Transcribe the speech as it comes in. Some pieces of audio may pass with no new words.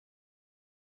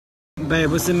Babe,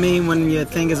 what's it mean when your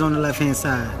thing is on the left-hand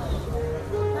side?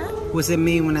 Huh? What's it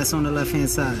mean when that's on the left-hand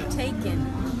side? Taken.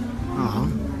 Aw.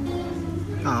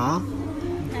 Aw.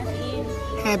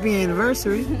 Happy Happy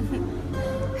anniversary.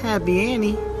 Happy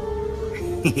Annie.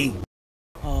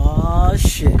 Oh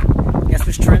shit. Guess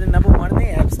what's trending #1 in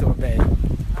the App Store, babe?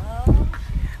 Oh.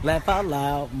 Laugh Out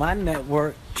Loud, my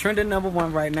network, trending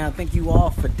 #1 right now. Thank you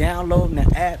all for downloading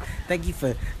the app. Thank you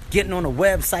for getting on the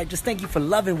website. Just thank you for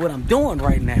loving what I'm doing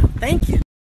right now. Thank you.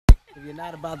 If you're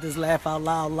not about this Laugh Out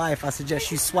Loud life, I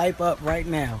suggest you swipe up right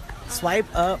now. Swipe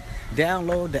up,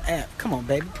 download the app. Come on,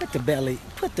 baby, put the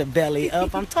belly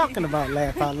up. I'm talking about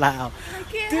Laugh Out Loud. I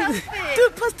can't help it.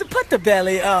 Dude, put the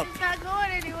belly up. It's not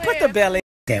going anywhere. Put the belly.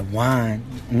 That wine.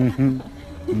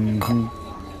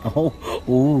 Oh,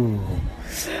 ooh.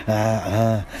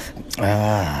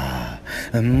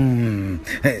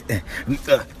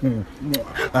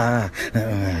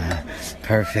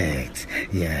 Perfect.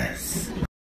 Yes.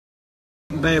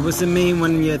 Babe, what's it mean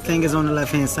when your thing is on the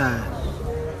left-hand side?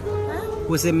 Huh?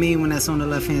 What's it mean when that's on the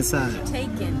left-hand side?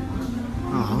 Taken.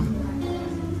 Aw.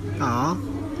 Aw.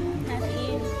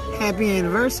 Happy Happy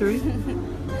anniversary.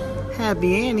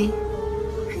 Happy Annie.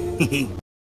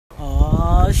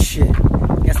 Oh shit.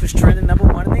 Guess what's trending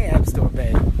 #1 in the App Store,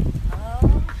 babe?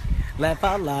 Oh. Laugh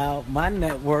Out Loud, my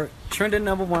network, trending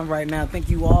 #1 right now. Thank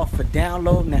you all for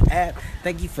downloading the app.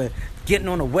 Thank you for getting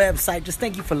on the website. Just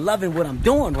thank you for loving what I'm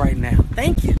doing right now.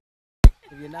 Thank you.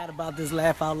 If you're not about this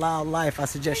Laugh Out Loud life, I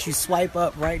suggest you swipe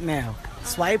up right now.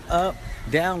 Swipe up,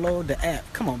 download the app.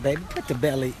 Come on, baby, put the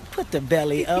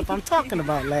belly up. I'm talking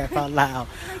about Laugh Out Loud.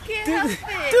 I can't help it.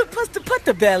 Dude, put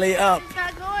the belly up. It's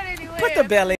not going anywhere. Put the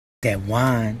belly. That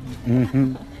wine.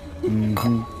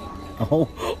 Oh,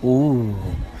 ooh.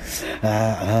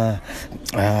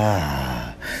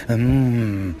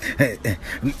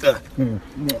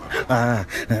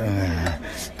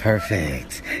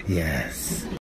 Perfect. Yes.